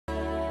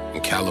In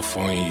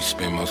California, you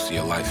spend most of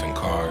your life in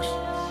cars,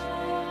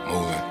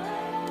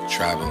 moving,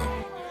 traveling,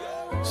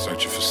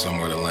 searching for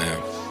somewhere to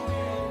land.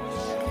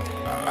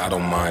 I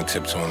don't mind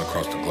tiptoeing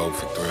across the globe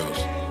for thrills,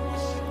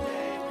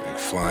 like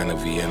flying to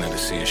Vienna to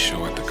see a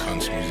show at the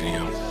Kunst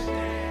museum,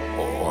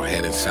 or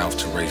heading south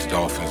to race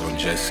dolphins on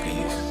jet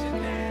skis.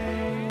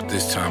 But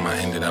this time I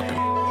ended up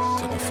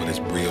in looking for this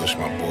brioche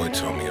my boy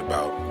told me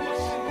about.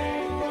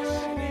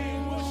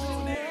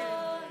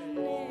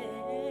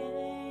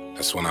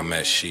 That's when I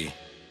met she.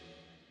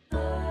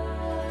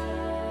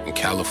 In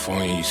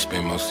California, you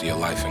spend most of your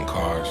life in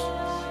cars,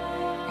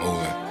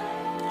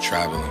 moving,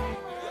 traveling,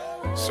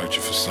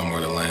 searching for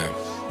somewhere to land.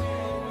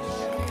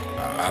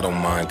 I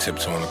don't mind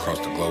tiptoeing across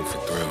the globe for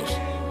thrills,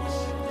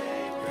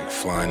 like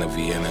flying to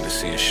Vienna to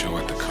see a show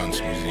at the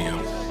Kunst museum,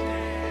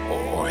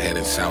 or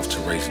heading south to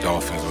race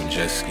dolphins on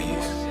jet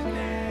skis.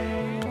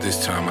 But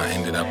this time I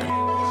ended up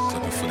in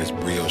looking for this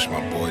brioche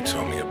my boy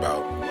told me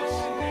about.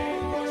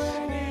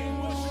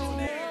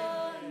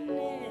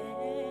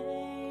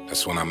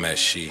 That's when I met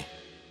she.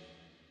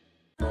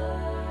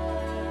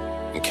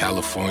 In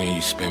California,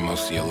 you spend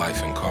most of your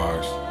life in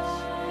cars,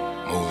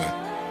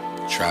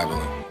 moving,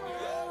 traveling,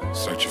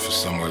 searching for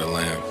somewhere to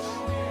land.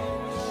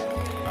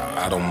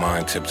 I don't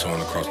mind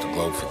tiptoeing across the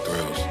globe for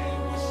thrills,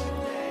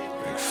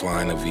 like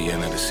flying to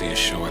Vienna to see a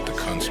show at the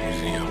Kunst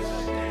museum,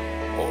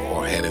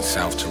 or heading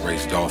south to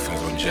race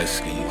dolphins on jet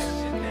skis.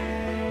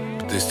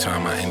 But this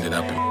time I ended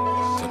up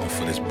in looking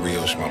for this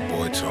brioche my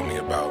boy told me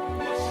about.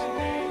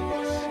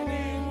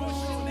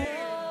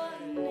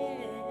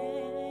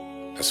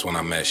 That's when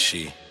I met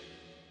she.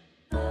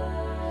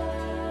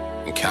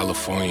 In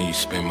California, you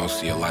spend most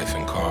of your life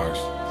in cars,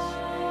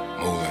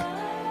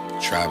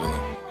 moving, traveling,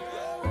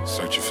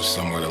 searching for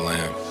somewhere to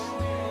land.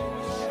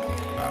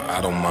 I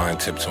don't mind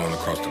tiptoeing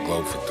across the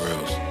globe for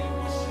thrills,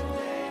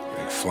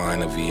 like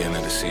flying to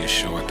Vienna to see a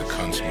show at the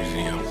Kunst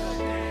museum,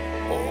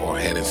 or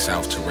heading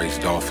south to race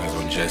dolphins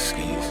on jet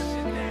skis.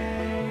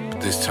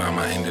 But this time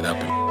I ended up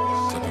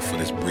in looking for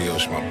this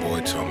brioche my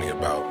boy told me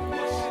about.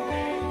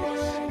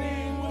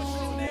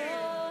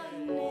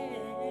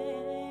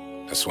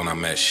 That's when I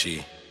met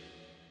she.